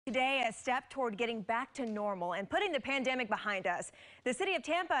Today, a step toward getting back to normal and putting the pandemic behind us. The city of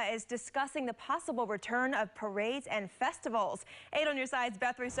Tampa is discussing the possible return of parades and festivals. 8 on your side's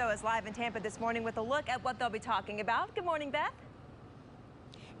Beth Rousseau is live in Tampa this morning with a look at what they'll be talking about. Good morning, Beth.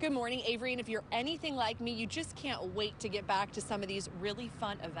 Good morning, Avery, and if you're anything like me, you just can't wait to get back to some of these really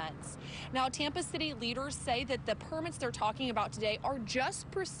fun events. Now, Tampa City leaders say that the permits they're talking about today are just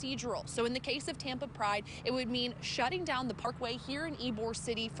procedural. So in the case of Tampa Pride, it would mean shutting down the parkway here in Ybor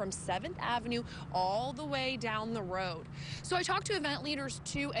City from 7th Avenue all the way down the road. So I talked to event leaders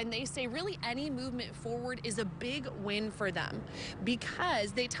too, and they say really any movement forward is a big win for them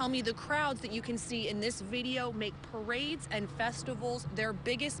because they tell me the crowds that you can see in this video make parades and festivals their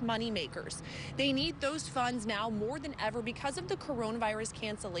biggest money makers. They need those funds now more than ever because of the coronavirus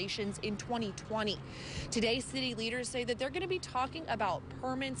cancellations in 2020. Today, city leaders say that they're going to be talking about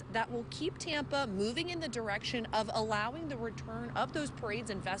permits that will keep Tampa moving in the direction of allowing the return of those parades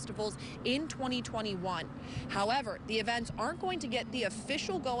and festivals in 2021. However, the events aren't going to get the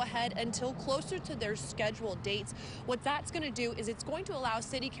official go-ahead until closer to their scheduled dates. What that's going to do is it's going to allow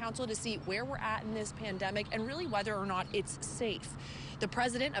city council to see where we're at in this pandemic and really whether or not it's safe. The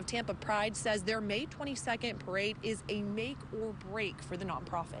president of Tampa Pride says their May 22nd parade is a make or break for the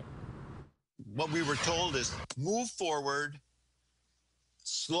nonprofit. What we were told is move forward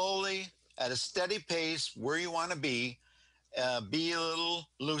slowly at a steady pace where you want to be a little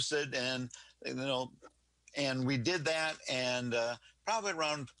lucid, and and we did that, and probably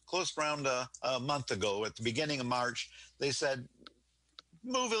close around a month ago at the beginning of March, they said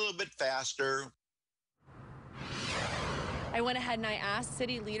move a little bit faster. I went ahead and I asked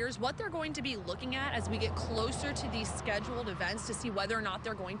city leaders what they're going to be looking at as we get closer to these scheduled events to see whether or not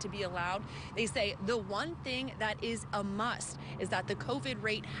they're going to be allowed. They say the one thing that is a must is that the COVID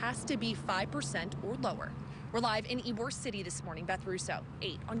rate has to be 5% or lower. We're live in Ybor City this morning. Beth Rousseau,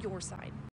 8 on your side.